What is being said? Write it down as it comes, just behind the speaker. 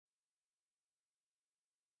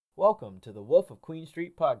Welcome to the Wolf of Queen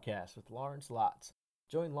Street podcast with Lawrence Lotz.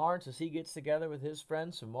 Join Lawrence as he gets together with his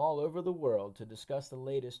friends from all over the world to discuss the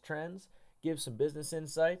latest trends, give some business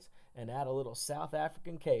insights, and add a little South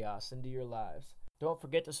African chaos into your lives. Don't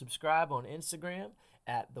forget to subscribe on Instagram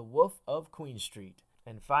at the Wolf of Queen Street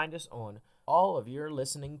and find us on all of your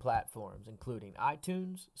listening platforms, including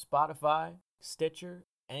iTunes, Spotify, Stitcher,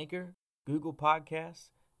 Anchor, Google Podcasts,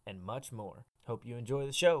 and much more. Hope you enjoy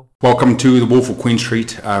the show. Welcome to the Wolf of Queen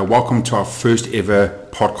Street. Welcome to our first ever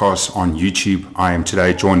podcast on YouTube. I am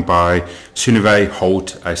today joined by Sunniva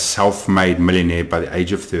Holt, a self-made millionaire by the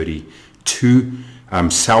age of 30. Two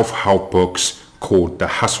self-help books called The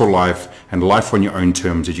Hustle Life and Life on Your Own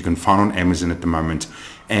Terms that you can find on Amazon at the moment.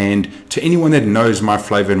 And to anyone that knows my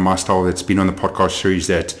flavor and my style, that's been on the podcast series,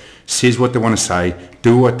 that says what they want to say,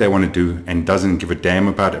 do what they want to do, and doesn't give a damn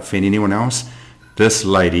about offending anyone else, this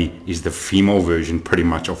lady is the female version pretty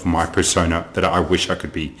much of my persona that I wish I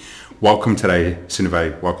could be. Welcome today,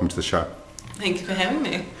 Sunniva. Welcome to the show. Thank you for having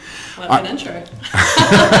me. What an intro.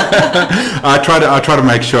 I try to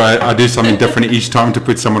make sure I do something different each time to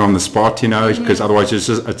put someone on the spot, because otherwise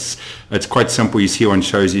it's quite simple. You see on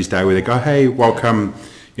shows these days where they go, hey, welcome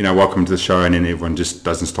to the show, and then everyone just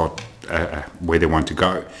doesn't start where they want to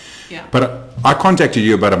go. Yeah. But I contacted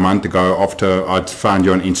you about a month ago after I'd found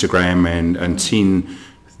you on Instagram and seen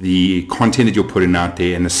the content that you're putting out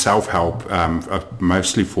there and the self-help,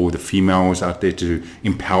 mostly for the females out there, to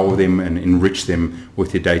empower them and enrich them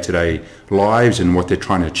with their day-to-day lives and what they're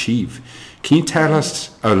trying to achieve. Can you tell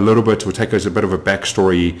us a little bit, or take us a bit of a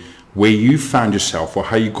backstory, where you found yourself or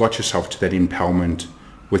how you got yourself to that empowerment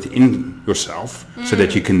within yourself so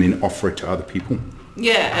that you can then offer it to other people?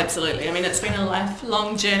 Yeah, absolutely. I mean, it's been a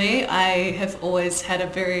lifelong journey. I have always had a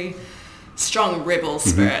very strong rebel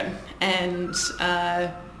spirit, and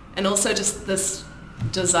also just this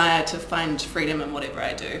desire to find freedom in whatever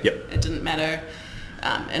I do. Yep. It didn't matter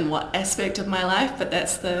in what aspect of my life, but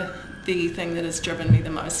that's the thing that has driven me the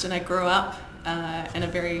most. And I grew up in a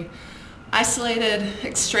very isolated,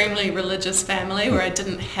 extremely religious family where I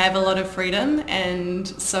didn't have a lot of freedom, and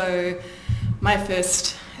so my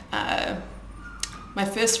first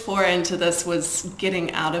foray into this was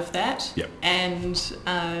getting out of that. Yep.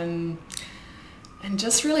 And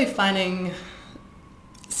just really finding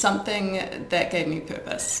something that gave me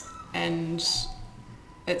purpose. And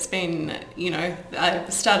it's been, I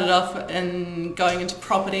started off in going into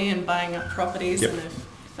property and buying up properties, Yep. and I've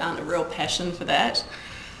found a real passion for that,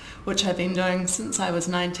 which I've been doing since I was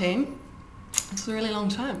 19. It's a really long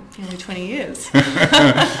time, nearly 20 years.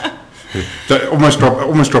 Almost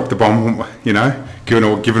dropped the bomb,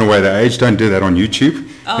 giving away the age. Don't do that on YouTube.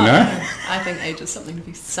 I think age is something to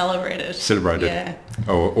be celebrated. Yeah.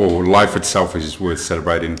 Or life itself is worth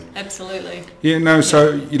celebrating. Absolutely. Yeah, no,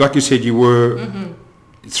 so like you said, you were,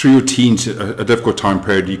 through your teens, a difficult time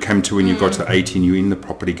period. You came to when you got to 18, you were in the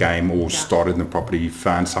property game, or started in the property, you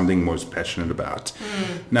found something you was passionate about.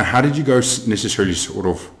 Now, how did you go necessarily sort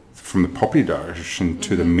of from the property direction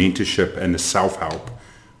to the mentorship and the self-help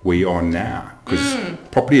where you are now? Because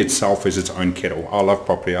property itself is its own kettle. I love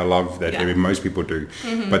property. I love that area. Most people do.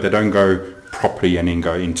 But they don't go property and then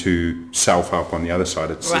go into self-help on the other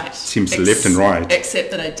side. It seems left and right.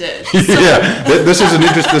 Except that I did. Yeah. This is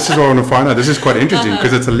what I want to find out. This is quite interesting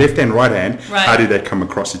because it's a left and right hand. Right. How did they come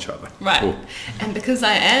across each other? Right. Cool. And because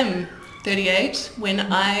I am 38, when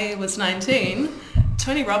I was 19,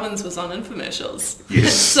 Tony Robbins was on infomercials.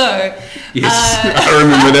 Yes. So, I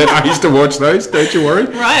remember that. I used to watch those. Don't you worry.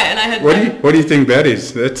 Right, and I had. What do you think that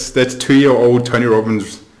is? That's 2-year-old Tony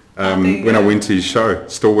Robbins. When I went to his show,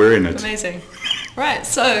 still wearing it. Amazing. Right.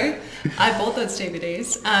 So I bought those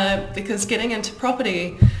DVDs because getting into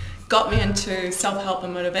property got me into self-help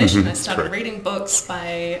and motivation. I started reading books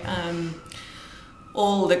by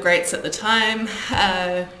all the greats at the time.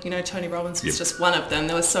 Tony Robbins was just one of them.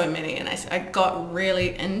 There were so many, and I got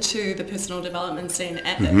really into the personal development scene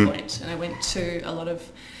at that point. And I went to a lot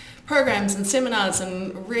of programs and seminars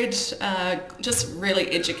and read, just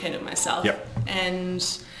really educated myself. Yep.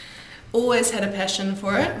 And always had a passion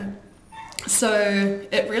for it. So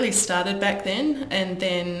it really started back then, and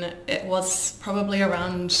then it was probably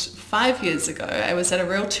around 5 years ago. I was at a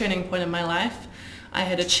real turning point in my life. I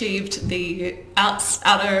had achieved the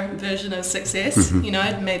outer version of success.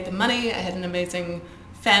 I'd made the money, I had an amazing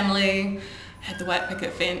family, I had the white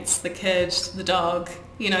picket fence, the kid, the dog,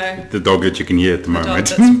 The dog that you can hear at the moment.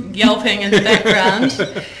 The dog that's yelping in the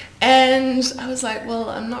background. And I was like, well,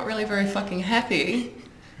 I'm not really very fucking happy.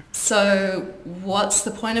 So what's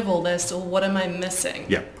the point of all this, or what am I missing?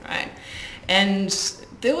 Yeah. Right. And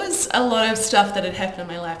there was a lot of stuff that had happened in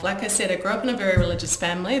my life. Like I said, I grew up in a very religious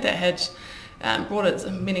family that had brought its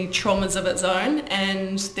many traumas of its own.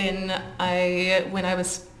 And then when I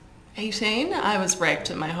was 18, I was raped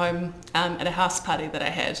in my home at a house party that I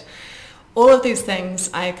had. All of these things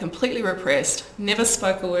I completely repressed, never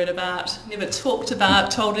spoke a word about, never talked about,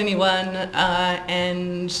 told anyone,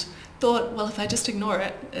 and thought, well, if I just ignore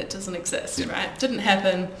it, it doesn't exist, right? Didn't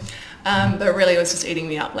happen, but really it was just eating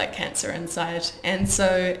me up like cancer inside. And so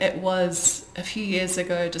it was a few years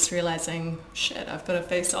ago just realizing, shit, I've got to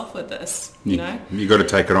face off with this, you know? You got to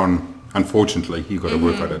take it on. Unfortunately, you got to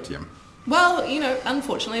work at it, yeah. Well,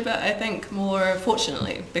 unfortunately, but I think more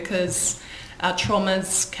fortunately, because our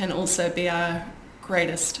traumas can also be our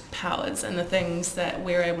greatest powers and the things that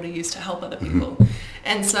we're able to use to help other people.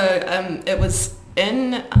 And so it was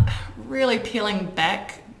in really peeling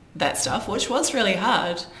back that stuff, which was really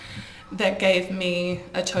hard, that gave me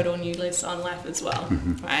a total new lease on life as well,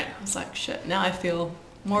 right? I was like, shit, now I feel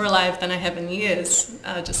more alive than I have in years,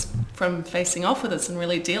 just from facing off with this and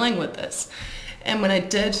really dealing with this. And when I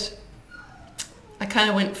did, I kind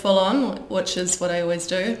of went full on, which is what I always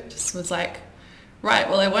do. Just was like, right,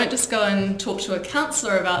 well, I won't just go and talk to a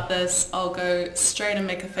counsellor about this. I'll go straight and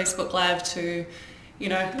make a Facebook Live to,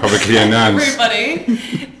 publicly announce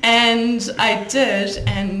everybody. And I did,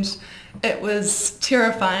 and it was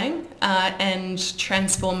terrifying and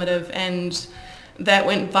transformative. And that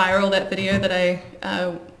went viral, that video that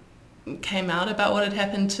I came out about what had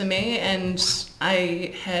happened to me. And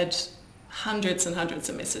I had hundreds and hundreds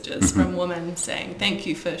of messages from women saying, thank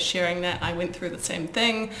you for sharing that. I went through the same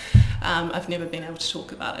thing. I've never been able to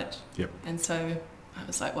talk about it. Yep. And so I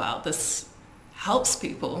was like, wow, this helps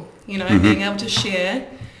people, being able to share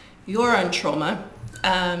your own trauma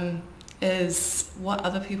is what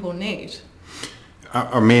other people need.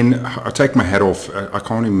 I mean, I take my hat off. I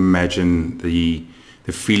can't imagine the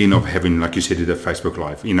feeling of having, like you said, a Facebook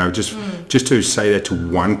Live, just to say that to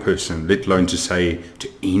one person, let alone to say to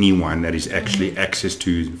anyone that is actually access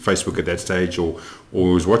to Facebook at that stage or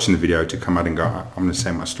was watching the video, to come out and go, I'm going to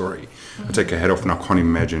say my story. I take a hat off, and I can't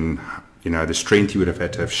imagine, the strength you would have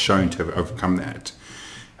had to have shown to have overcome that.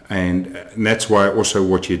 And that's why also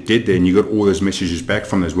what you did there, and you got all those messages back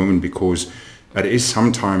from those women, because it is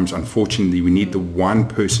sometimes, unfortunately, we need the one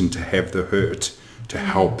person to have the hurt to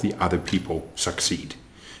help the other people succeed,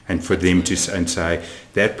 and for them to say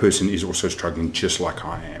that person is also struggling just like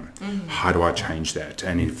I am. How do I change that?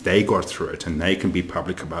 And if they got through it and they can be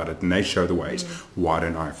public about it and they show the ways, why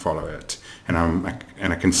don't I follow it? And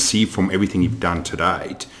I can see from everything you've done to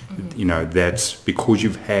date, that's because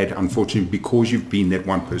you've had, unfortunately, because you've been that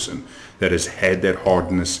one person that has had that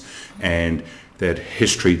hardness and that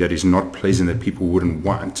history that is not pleasant, that people wouldn't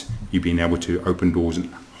want, you've been able to open doors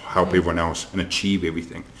and help everyone else and achieve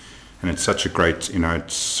everything. And it's such a great,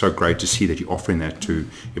 it's so great to see that you're offering that to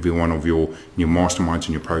every one of your masterminds and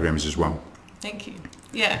your programs as well. Thank you.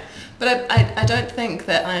 Yeah, but I don't think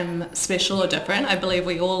that I'm special or different. I believe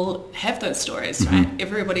we all have those stories, right?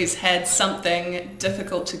 Everybody's had something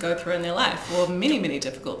difficult to go through in their life, or many, many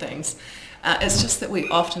difficult things. It's just that we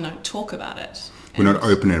often don't talk about it. We're not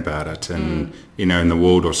open about it. And, in the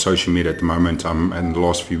world of social media at the moment, in the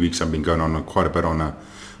last few weeks, I've been going on quite a bit on a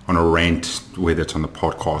rant, whether it's on the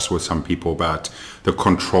podcast with some people, about the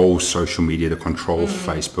control social media, the control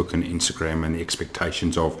Facebook and Instagram, and the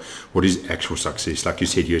expectations of what is actual success. Like you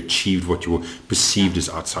said, you achieved what you were perceived as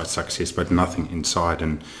outside success, but nothing inside,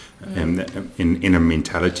 and in a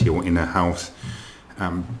mentality or in a health.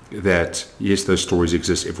 That yes, those stories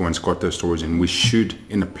exist. Everyone's got those stories, and we should,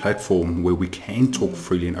 in a platform where we can talk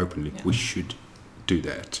freely and openly, we should do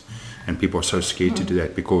that. And people are so scared to do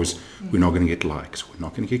that because we're not going to get likes, we're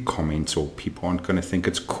not going to get comments, or people aren't going to think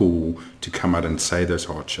it's cool to come out and say those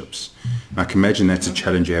hardships. And I can imagine that's a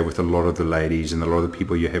challenge you have with a lot of the ladies and a lot of the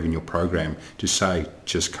people you have in your program, to say,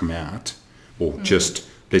 just come out, or just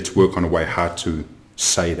let's work on a way how to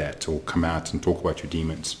say that, or come out and talk about your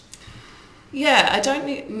demons. Yeah, I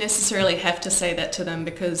don't necessarily have to say that to them,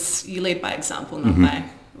 because you lead by example, not by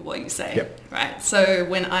what you say, right? So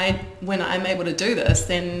when I'm able to do this,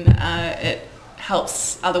 then it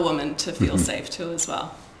helps other women to feel safe too as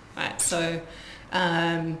well, right? So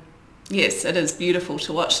yes, it is beautiful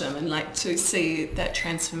to watch them and like to see that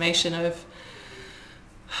transformation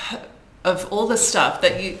of all the stuff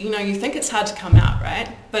that you think it's hard to come out, right?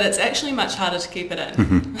 But it's actually much harder to keep it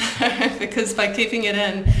in because by keeping it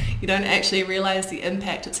in, you don't actually realize the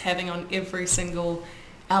impact it's having on every single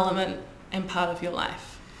element and part of your life.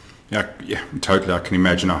 Yeah, totally. I can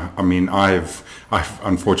imagine. I mean, I've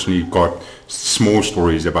unfortunately got small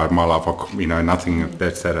stories about my life. Nothing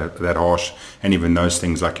that's that harsh, and even those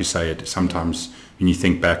things, like you say, sometimes when you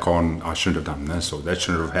think back on, I shouldn't have done this or that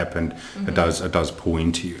shouldn't have happened, it does pull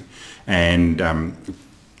into you. And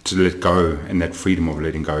to let go, and that freedom of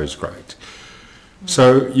letting go is great.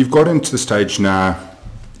 So you've got into the stage now,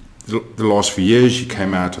 the last few years, you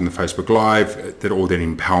came out on the Facebook Live, did all that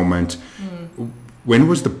empowerment. When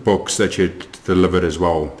was the books that you delivered as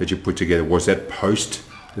well, that you put together, was that post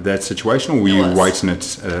that situation, or were you writing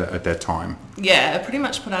it at that time? Yeah, I pretty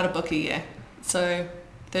much put out a book a year. So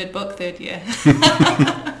third book, third year.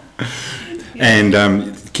 And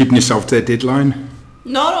keeping yourself to that deadline?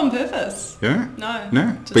 Not on purpose. Yeah?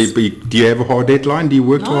 No. But do you have a hard deadline? Do you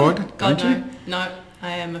work too hard? God, no. No,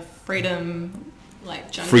 I am a freedom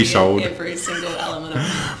junkie. Free souled. Every single element of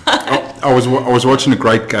I was watching a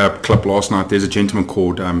great clip last night. There's a gentleman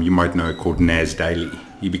called, you might know, called Naz Daily.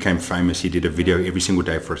 He became famous. He did a video every single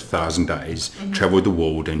day for 1,000 days, traveled the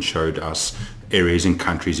world and showed us areas and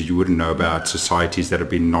countries that you wouldn't know about, societies that have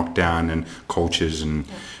been knocked down, and cultures and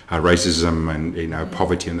racism and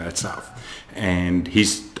poverty and that stuff. And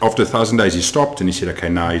after 1,000 days he stopped and he said, okay,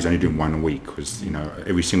 now he's only doing 1 a week, because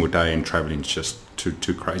every single day and traveling is just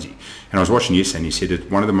too crazy. And I was watching yesterday, and he said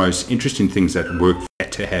that one of the most interesting things that work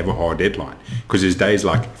to have a hard deadline, because there's days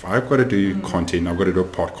like, if I've got to do content, I've got to do a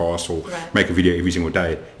podcast or make a video every single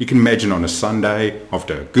day. You can imagine on a Sunday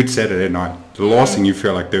after a good Saturday night, the last thing you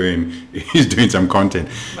feel like doing is doing some content.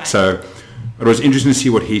 So it was interesting to see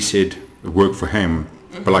what he said worked for him.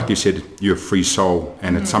 But like you said, you're a free soul,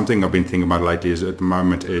 and it's something I've been thinking about lately is at the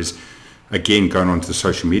moment is, again, going on to the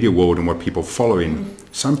social media world and what people follow in.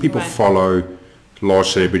 Some people follow large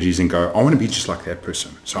celebrities and go, I want to be just like that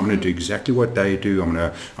person. So I'm going to do exactly what they do. I'm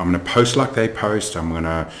going to post like they post. I'm going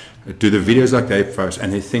to do the videos like they post,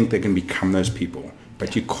 and they think they can become those people.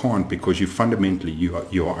 But you can't, because you fundamentally, you are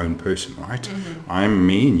your own person, right? I'm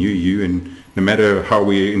me and you, and no matter how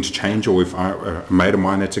we interchange, or if a mate of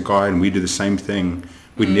mine that's a guy and we do the same thing,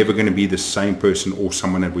 we're never going to be the same person or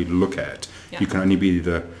someone that we look at. You can only be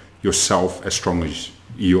yourself as strong as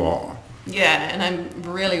you are. Yeah, and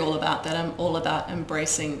I'm really all about that. I'm all about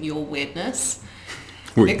embracing your weirdness,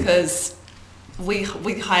 because we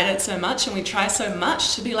hide it so much, and we try so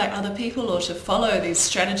much to be like other people or to follow these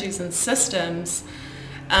strategies and systems.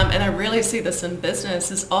 And I really see this in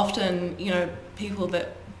business, is often, people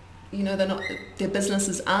that, their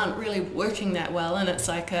businesses aren't really working that well, and it's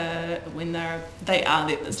like when they are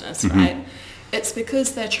their business, right? It's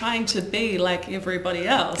because they're trying to be like everybody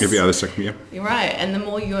else. Every other second, yeah. You're right. And the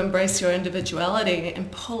more you embrace your individuality and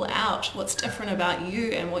pull out what's different about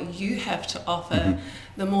you and what you have to offer,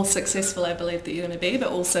 the more successful I believe that you're going to be, but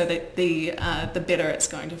also that the better it's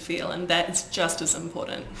going to feel. And that's just as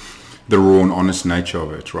important. The raw and honest nature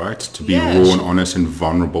of it, right? To be raw and honest and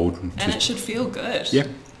vulnerable. And it should feel good. Yeah.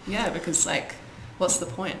 Yeah, because what's the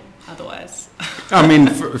point otherwise? I mean,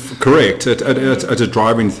 correct. It's a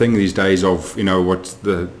driving thing these days of,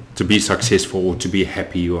 to be successful or to be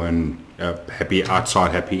happy, and happy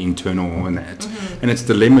outside, happy internal, and that. And it's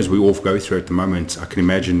dilemmas we all go through at the moment. I can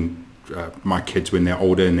imagine my kids when they're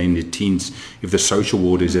older and in their teens, if the social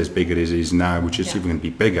world is as big as it is now, which is even going to be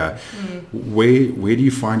bigger, where do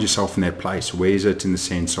you find yourself in that place? Where is it in the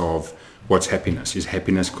sense of, what's happiness? Is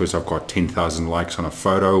happiness because I've got 10,000 likes on a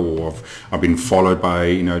photo, or I've been followed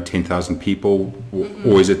by 10,000 people,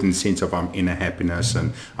 or is it in the sense of I'm inner happiness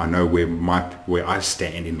and I know where I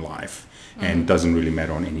stand in life, and it doesn't really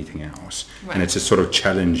matter on anything else? And it's a sort of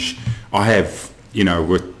challenge I have,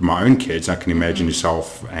 with my own kids. I can imagine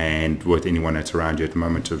yourself and with anyone that's around you at the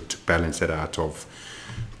moment to balance that out of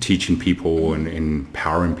teaching people and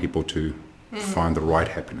empowering people to find the right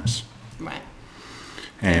happiness. Right.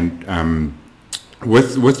 And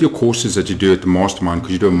with your courses that you do at the mastermind,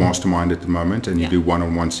 because you do a mastermind at the moment and you do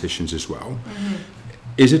one-on-one sessions as well,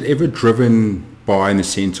 is it ever driven by, in the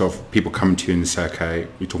sense of people coming to you and say, okay,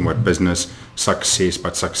 we're talking about business success,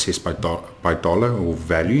 but success by dollar or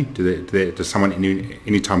value? Does someone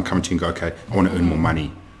any time come to you and go, okay, I want to earn more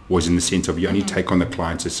money? Or is it in the sense of you only take on the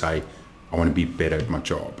clients to say, I want to be better at my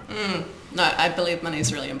job? No, I believe money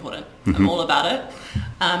is really important. I'm all about it.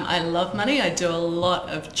 I love money. I do a lot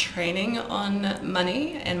of training on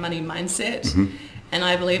money and money mindset. And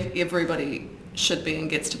I believe everybody should be and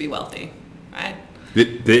gets to be wealthy, right?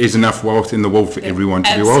 There is enough wealth in the world for everyone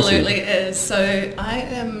to be wealthy. Absolutely is. So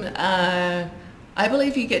I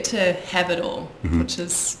believe you get to have it all, which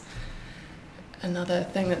is another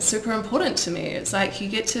thing that's super important to me. It's like you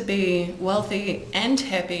get to be wealthy and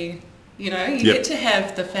happy. You get to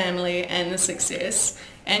have the family and the success,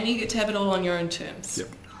 and you get to have it all on your own terms.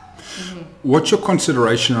 What's your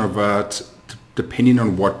consideration about depending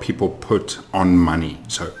on what people put on money.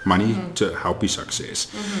 So money to help you success.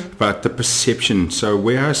 But the perception, so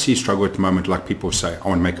where I see struggle at the moment, like people say, I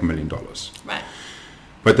want to make $1 million. Right.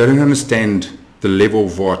 But they don't understand the level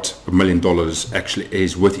of what $1 million actually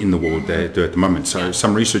is within the world they do at the moment. So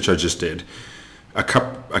some research I just did, a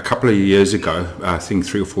couple of years ago, I think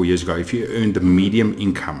 3 or 4 years ago, if you earned the medium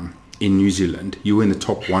income in New Zealand, you were in the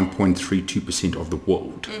top 1.32% of the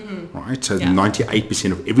world, right? So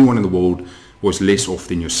 98% of everyone in the world was less off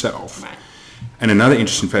than yourself. Right. And another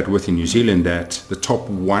interesting fact within New Zealand, that the top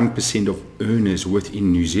 1% of earners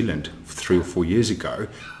within New Zealand 3 or 4 years ago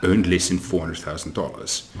earned less than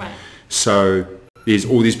 $400,000. Right. So there's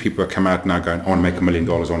all these people that come out now going, I want to make $1 million,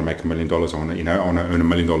 I want to make $1 million, I want to, I want to earn $1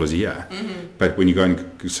 million a year. But when you go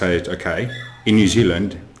and say, okay, in New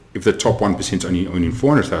Zealand, if the top 1% is only earning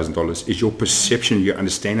 $400,000, is your perception, your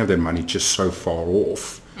understanding of that money just so far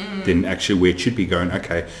off than actually where it should be going,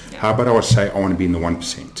 okay, how about I would say I want to be in the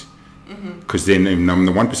 1%? Because then in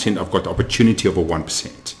the 1%, I've got the opportunity of a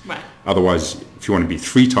 1%. Right. Otherwise, if you want to be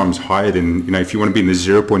 3 times higher than, if you want to be in the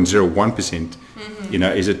 0.01%,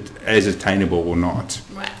 is it as attainable or not?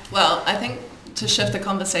 Right. Well, I think to shift the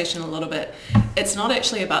conversation a little bit, it's not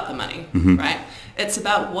actually about the money, right? It's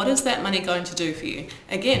about what is that money going to do for you?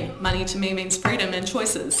 Again, money to me means freedom and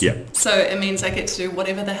choices. Yeah. So it means I get to do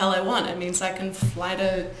whatever the hell I want. It means I can fly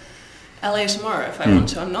to LA tomorrow if I want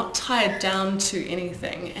to. I'm not tied down to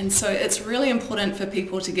anything. And so it's really important for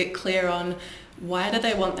people to get clear on why do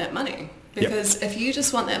they want that money? Because if you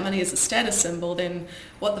just want that money as a status symbol, then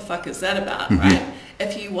what the fuck is that about, right?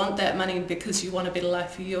 If you want that money because you want a better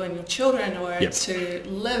life for you and your children, or to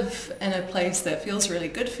live in a place that feels really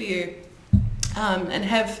good for you, and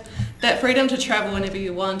have that freedom to travel whenever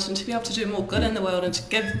you want and to be able to do more good in the world and to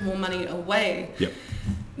give more money away,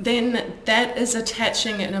 then that is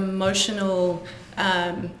attaching an emotional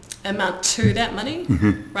amount to that money,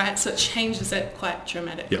 right? So it changes it quite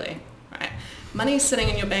dramatically, right? Money sitting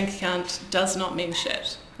in your bank account does not mean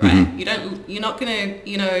shit, right? You're not going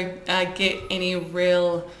to, get any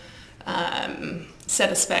real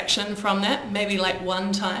satisfaction from that. Maybe like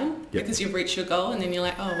one time because you've reached your goal, and then you're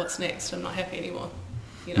like, oh, what's next? I'm not happy anymore,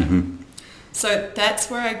 So that's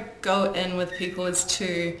where I go in with people, is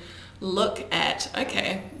to look at,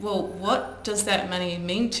 okay, well, what does that money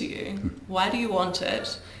mean to you? Why do you want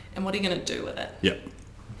it? And what are you going to do with it? Yeah.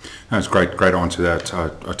 That's great answer to that. I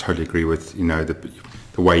totally agree with,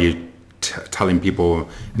 the way you telling people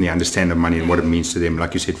and they understand the money and what it means to them.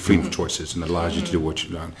 Like you said, freedom of choices, and it allows you to do what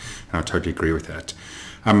you learn. And I totally agree with that.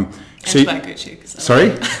 And by Gucci.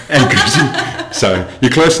 Sorry? And Gucci. So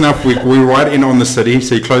you're close enough. We're right in on the city,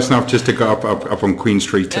 so you're close enough just to go up on Queen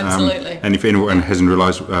Street. Absolutely. And if anyone hasn't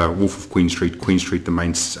realised, Wolf of Queen Street, the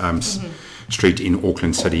main street in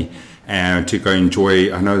Auckland City, and to go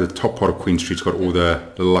enjoy, I know the top part of Queen Street's got all the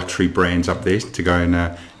luxury brands up there to go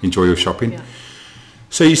and enjoy your shopping. Yeah.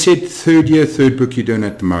 So you said third book you're doing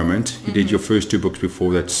at the moment. You did your first 2 books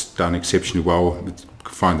before, that's done exceptionally well. You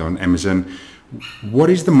can find it on Amazon. What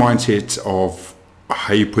is the mindset of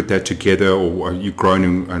how you put that together, or are you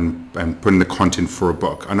growing and putting the content for a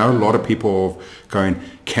book? I know a lot of people are going,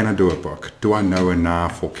 can I do a book? Do I know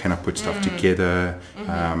enough, or can I put stuff together?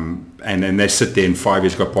 And then they sit there and 5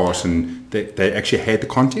 years go past and they actually had the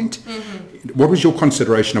content. What was your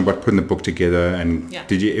consideration about putting the book together, and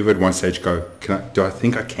did you ever at one stage go, do I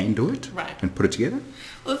think I can do it and put it together?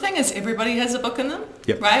 Well, the thing is, everybody has a book in them,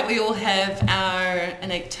 right? We all have our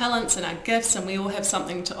innate talents and our gifts, and we all have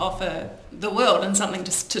something to offer the world and something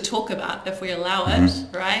to talk about if we allow it,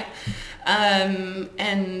 right?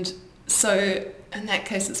 And so in that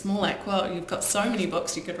case, it's more like, well, you've got so many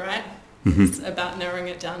books you could write. It's about narrowing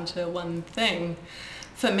it down to one thing.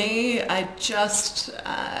 For me, I just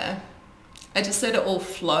let it all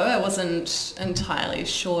flow. I wasn't entirely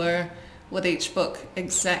sure with each book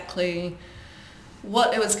exactly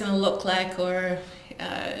what it was going to look like, or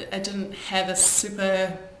I didn't have a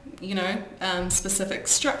super, specific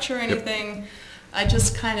structure or anything. I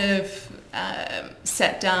just kind of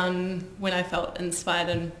sat down when I felt inspired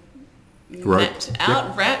and wrote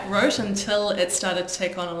until it started to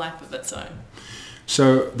take on a life of its own.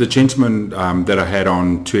 So the gentleman that I had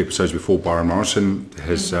on 2 episodes before, Byron Morrison,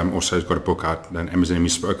 has also got a book out on Amazon, and we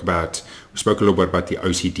spoke a little bit about the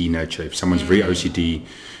OCD nature. If someone's very OCD,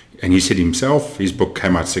 and he said himself, his book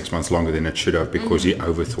came out 6 months longer than it should have because he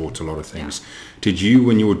overthought a lot of things. Did you,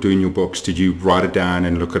 when you were doing your books, did you write it down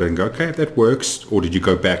and look at it and go, okay, that works? Or did you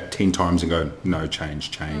go back 10 times and go, no,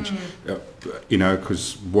 change?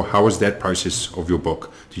 Because how was that process of your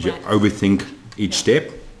book? Did you overthink each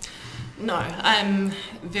step? No, I'm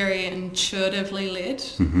very intuitively led.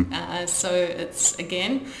 So it's,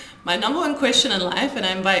 again, my number one question in life, and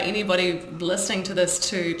I invite anybody listening to this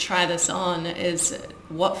to try this on, is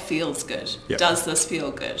what feels good? Yep. Does this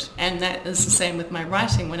feel good? And that is the same with my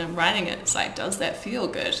writing. When I'm writing it, it's like, does that feel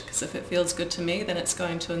good? Because if it feels good to me, then it's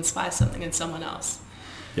going to inspire something in someone else.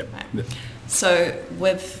 Yep. Right? So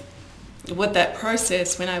with that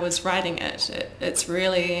process, when I was writing it, it's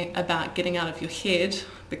really about getting out of your head,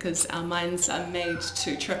 because our minds are made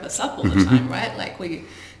to trip us up all the time, right? Like we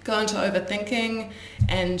go into overthinking,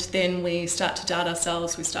 and then we start to doubt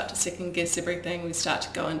ourselves, we start to second guess everything, we start to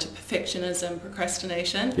go into perfectionism,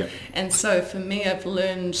 procrastination. Yep. And so for me, I've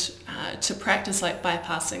learned to practice like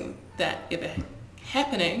bypassing that ever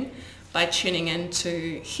happening by tuning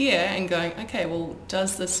into here and going, okay, well,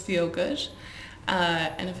 does this feel good?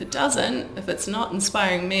 And if it doesn't, if it's not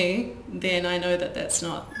inspiring me, then I know that that's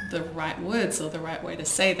not the right words or the right way to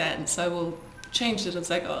say that, and so we'll change it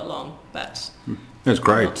as I go along. But that's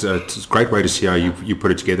great. It's a great way to see how you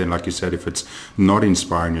put it together. And like you said, if it's not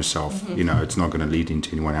inspiring yourself, it's not going to lead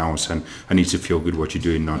into anyone else. And it needs to feel good what you're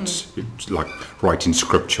doing, not like writing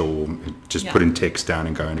scripture or just putting text down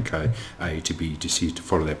and going, okay, A to B to C, to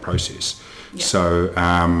follow that process. Yeah. So,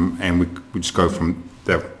 and we just go from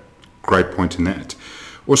that. Great point in that.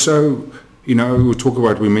 Also, we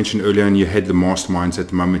mentioned earlier, and you had the masterminds at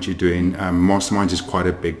the moment you're doing. Masterminds is quite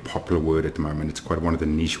a big popular word at the moment. It's quite one of the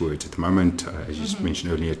niche words at the moment. As you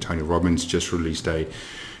mentioned earlier, Tony Robbins just released the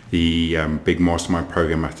big mastermind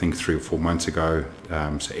program, I think 3 or 4 months ago.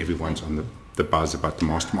 So everyone's on the buzz about the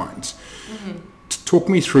masterminds. Talk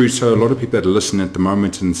me through, so a lot of people that are listening at the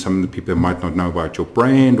moment, and some of the people that might not know about your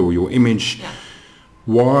brand or your image,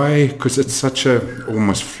 why? Because it's such a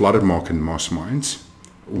almost flooded market in masterminds.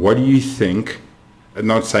 What do you think? I'm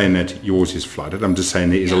not saying that yours is flooded. I'm just saying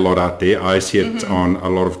there is a lot out there. I see it on a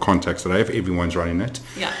lot of contacts that I have. Everyone's running it.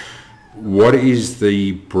 Yeah. What is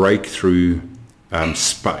the breakthrough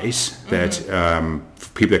space that for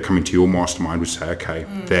people that come into your mastermind would say, okay,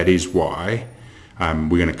 that is why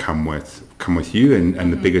we're going to come with you,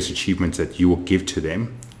 and the biggest achievements that you will give to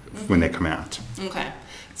them when they come out. Okay.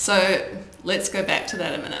 So let's go back to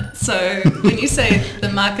that a minute. So when you say the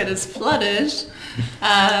market is flooded...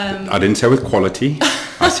 I didn't say with quality.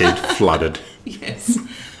 I said flooded. Yes.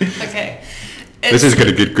 Okay. This is going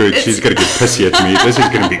to get good. She's going to get pissy at me. This is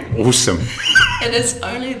going to be awesome. It is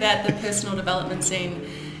only that the personal development scene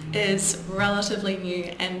is relatively new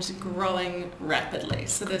and growing rapidly.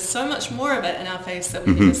 So there's so much more of it in our face that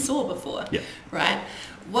we never saw before, right?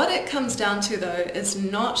 What it comes down to, though, is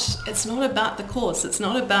it's not about the course. It's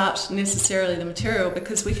not about necessarily the material,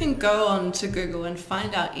 because we can go on to Google and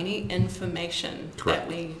find out any information that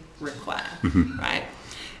we require, right?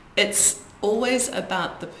 It's always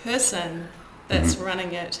about the person that's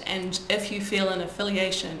running it, and if you feel an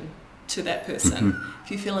affiliation to that person,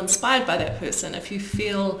 if you feel inspired by that person, if you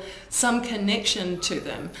feel some connection to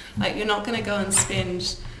them, like you're not going to go and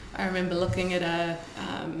spend... I remember looking at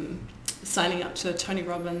signing up to a Tony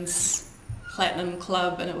Robbins Platinum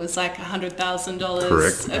Club, and it was like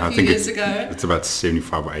 $100,000 a few years ago. It's about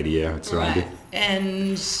 75 or 80, it's around it.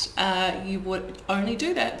 And you would only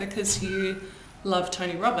do that because you love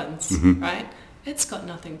Tony Robbins, right? It's got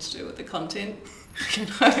nothing to do with the content.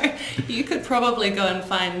 You could probably go and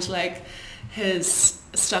find like his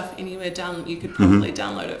stuff anywhere down. You could probably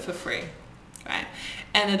download it for free, right?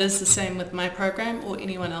 And it is the same with my program or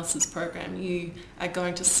anyone else's program. You are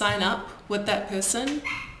going to sign up with that person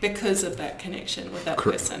because of that connection with that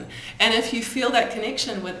person. And if you feel that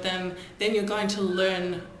connection with them, then you're going to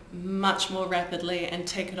learn much more rapidly and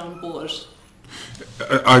take it on board.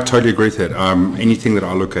 I totally agree with that. Anything that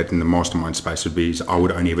I look at in the mastermind space would be, I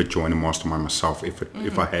would only ever join a mastermind myself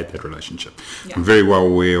if I had that relationship. I'm very well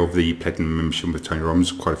aware of the Platinum membership with Tony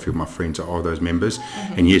Robbins. Quite a few of my friends are those members.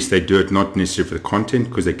 And yes, they do it not necessarily for the content,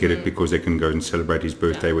 because they get it because they can go and celebrate his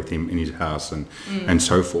birthday with him in his house and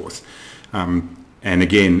so forth. And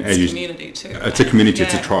again, it's a community too. It's a community,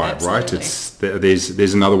 it's a tribe, absolutely. Right?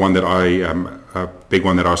 There's another one that a big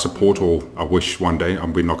one that I support, or I wish one day I'll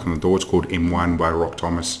be knocking on the door. It's called M1 by Rock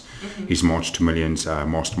Thomas. He's March to Millions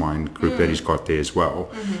mastermind group that he's got there as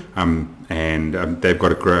well. And they've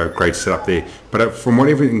got a great setup there. But from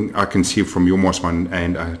everything I can see from your mastermind,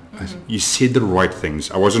 and you said the right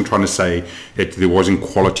things. I wasn't trying to say that there wasn't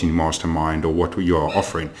quality in mastermind or what you are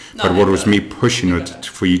offering, but what was me pushing it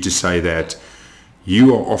for you to say that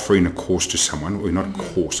you are offering a course to someone, or not a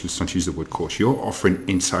course, let's not use the word course. You're offering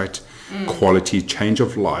insight, quality, change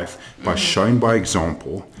of life by showing by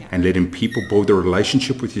example and letting people build a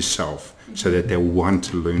relationship with yourself so that they want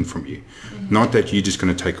to learn from you. Not that you're just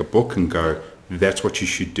going to take a book and go, that's what you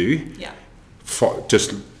should do. Yeah.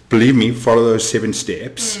 Just believe me, follow those 7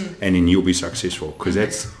 steps, and then you'll be successful. Because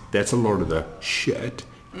that's a lot of the shit,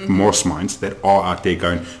 most minds that are out there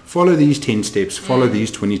going, follow these 10 steps, follow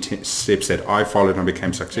these 20 steps that I followed and I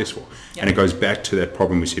became successful. And it goes back to that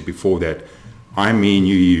problem we said before, that I'm me and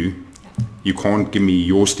you. You can't give me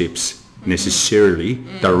your steps necessarily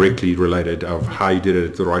directly related of how you did it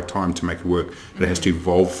at the right time to make it work. It has to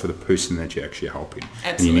evolve for the person that you're actually helping.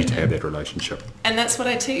 Absolutely. And you need to have that relationship. And that's what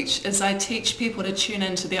I teach, is I teach people to tune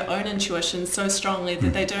into their own intuition so strongly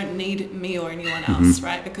that they don't need me or anyone else,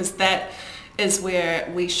 right? Because that is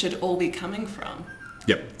where we should all be coming from.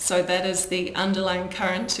 Yep. So that is the underlying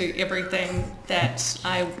current to everything that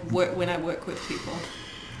I work when I work with people.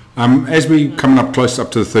 As we coming up close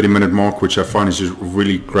up to the 30-minute mark, which I find is just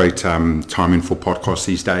really great timing for podcasts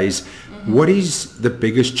these days, what is the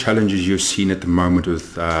biggest challenges you're seeing at the moment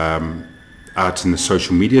with out in the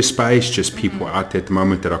social media space, just people out there at the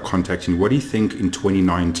moment that are contacting? What do you think in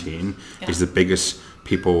 2019 is the biggest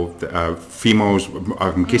people, females,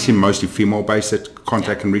 I'm guessing mostly female-based, that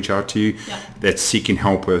contact and reach out to you, that's seeking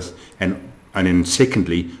help with? And then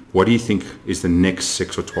secondly, what do you think is the next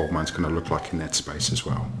 6 or 12 months going to look like in that space as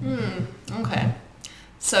well? Okay.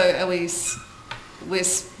 So are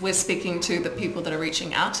we're speaking to the people that are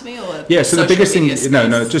reaching out to me, or so the biggest thing, space?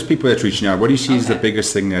 no, just people that's reaching out. What do you see is the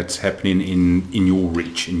biggest thing that's happening in your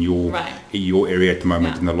reach, in your area at the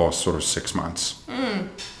moment in the last sort of 6 months?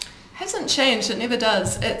 Hasn't changed. It never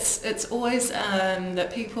does. It's always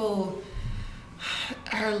that people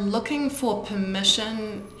are looking for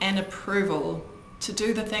permission and approval to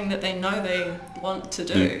do the thing that they know they want to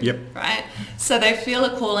do, right? So they feel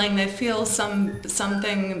a calling, they feel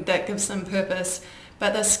something that gives them purpose,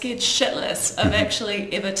 but they're scared shitless of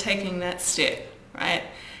actually ever taking that step, right?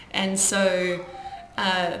 And so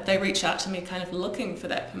they reach out to me kind of looking for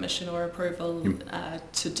that permission or approval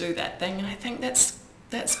to do that thing, and I think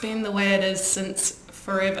that's been the way it is since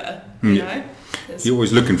forever, you know? You're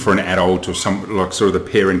always looking for an adult or some, like sort of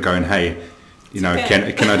the parent going, hey, you know, can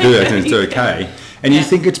I do it? And it's okay. And you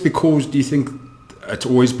think it's because, do you think it's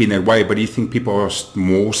always been that way, but do you think people are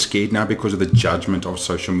more scared now because of the judgment of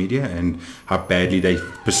social media and how badly they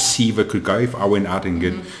perceive it could go? If I went out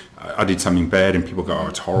and I did something bad and people go, oh,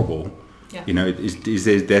 it's horrible. You know, is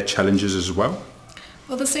there that challenges as well?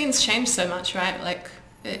 Well, the scene's changed so much, right? Like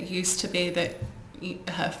it used to be that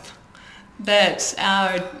that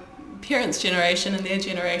our parents' generation and their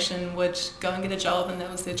generation would go and get a job, and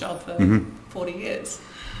that was their job for 40 years,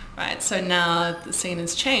 right? So now the scene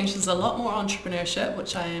has changed. There's a lot more entrepreneurship,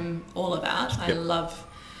 which I am all about. I love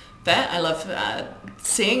that. I love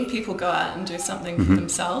seeing people go out and do something for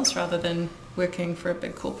themselves rather than working for a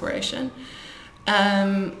big corporation.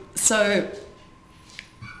 So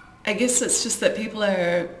I guess it's just that people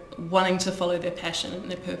are wanting to follow their passion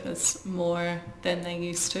and their purpose more than they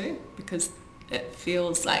used to, because it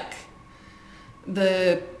feels like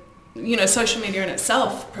social media in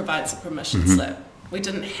itself provides a permission slip. We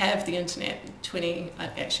didn't have the internet I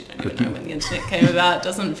actually don't even know when the internet came about. It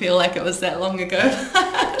doesn't feel like it was that long ago.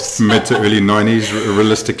 Mid to early 90s,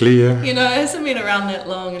 realistically, You know, it hasn't been around that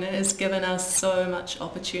long, and it has given us so much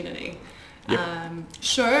opportunity.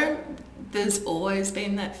 Sure, there's always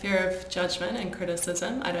been that fear of judgment and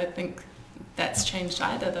criticism. I don't think that's changed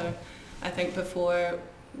either, though. I think before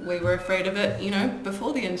we were afraid of it, you know,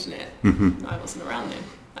 before the internet. I wasn't around then.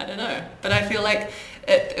 I don't know. But I feel like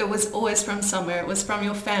it was always from somewhere. It was from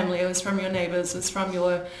your family. It was from your neighbours. It was from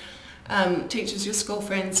your teachers, your school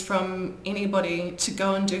friends, from anybody to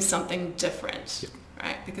go and do something different,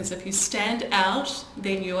 right? Because if you stand out,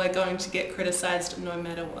 then you are going to get criticised no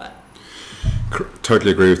matter what.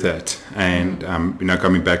 Totally agree with that. And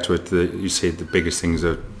coming back to it, you said the biggest things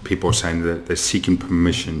that people are saying that they're seeking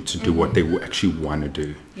permission to do what they actually want to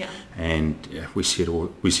do. And we see it all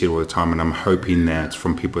the time. And I'm hoping that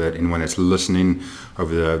from people, that anyone that's listening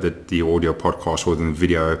over the audio podcast or the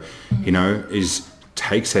video,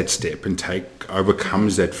 takes that step and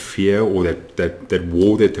overcomes that fear or that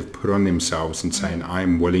wall that they've put on themselves, and saying,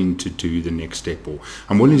 I'm willing to do the next step, or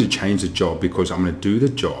I'm willing to change the job because I'm going to do the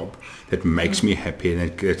job that makes me happy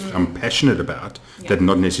and that I'm passionate about, that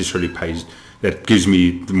not necessarily pays, that gives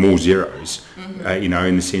me more zeros, in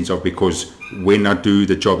the sense of, because when I do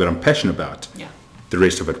the job that I'm passionate about, the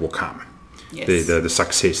rest of it will come. The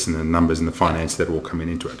success and the numbers and the finance that will come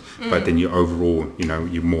into it. But then you overall,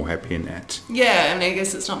 you're more happy in that. Yeah, I mean, I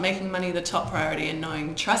guess it's not making money the top priority,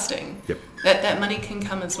 and trusting that money can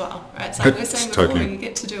come as well, right? It's like we were saying before, you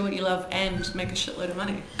get to do what you love and make a shitload of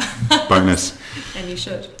money. Bonus. And you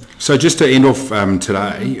should. So just to end off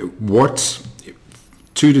today, what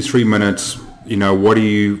 2 to 3 minutes, what do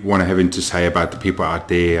you want to have to say about the people out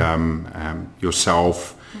there,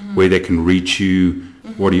 yourself, where they can reach you?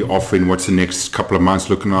 What are you offering? What's the next couple of months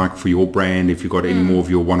looking like for your brand? If you've got any more of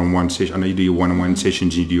your one-on-one sessions, I know you do your one-on-one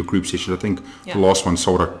sessions, you do your group sessions. I think the last one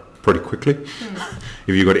sold out pretty quickly.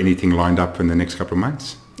 Have you got anything lined up in the next couple of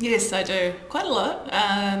months? Yes, I do. Quite a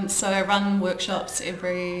lot. So I run workshops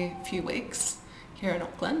every few weeks here in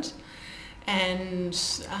Auckland. And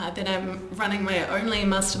then I'm running my only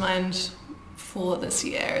mastermind for this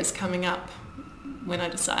year is coming up when I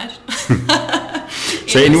decide.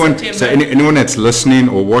 So anyone that's listening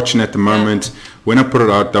or watching at the moment, when I put it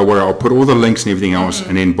out, don't worry, I'll put all the links and everything else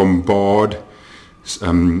and then bombard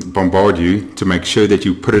you to make sure that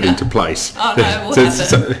you put it into place. Oh, no,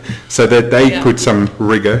 so that they put some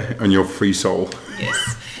rigor on your free soul.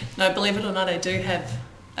 Yes. No, believe it or not, I do have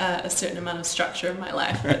a certain amount of structure in my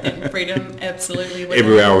life, but then freedom absolutely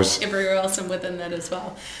everywhere else and within that as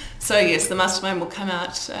well. So yes, the mastermind will come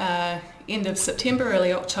out end of September,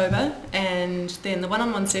 early October, and then the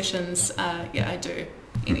one-on-one sessions, I do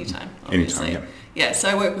anytime, obviously. Anytime, yeah, so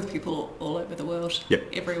I work with people all over the world,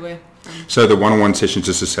 everywhere. So the one-on-one sessions,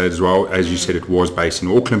 just to say as well, as you said, it was based in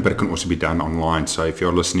Auckland, but it can also be done online. So if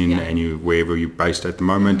you're listening and you wherever you're based at the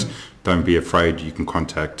moment, don't be afraid. You can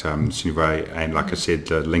contact Sunniva, and like I said,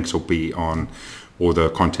 the links will be on all the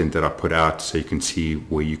content that I put out, so you can see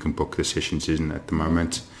where you can book the sessions in at the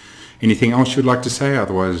moment. Anything else you'd like to say?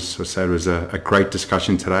 Otherwise, I say it was a great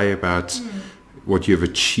discussion today about what you've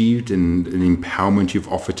achieved and the empowerment you've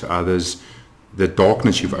offered to others, the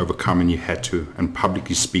darkness you've overcome and you had to, and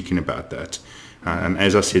publicly speaking about that. And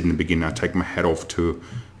as I said in the beginning, I take my hat off to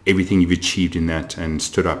everything you've achieved in that and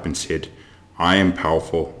stood up and said, I am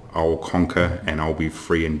powerful, I will conquer and I'll be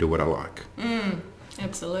free and do what I like.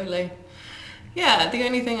 Absolutely. Yeah, the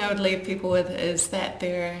only thing I would leave people with is that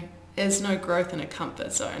there is no growth in a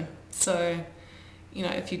comfort zone. So,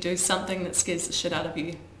 if you do something that scares the shit out of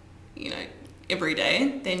you, every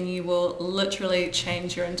day, then you will literally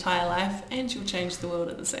change your entire life and you'll change the world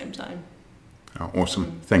at the same time. Oh,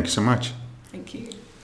 awesome. Thank you so much. Thank you.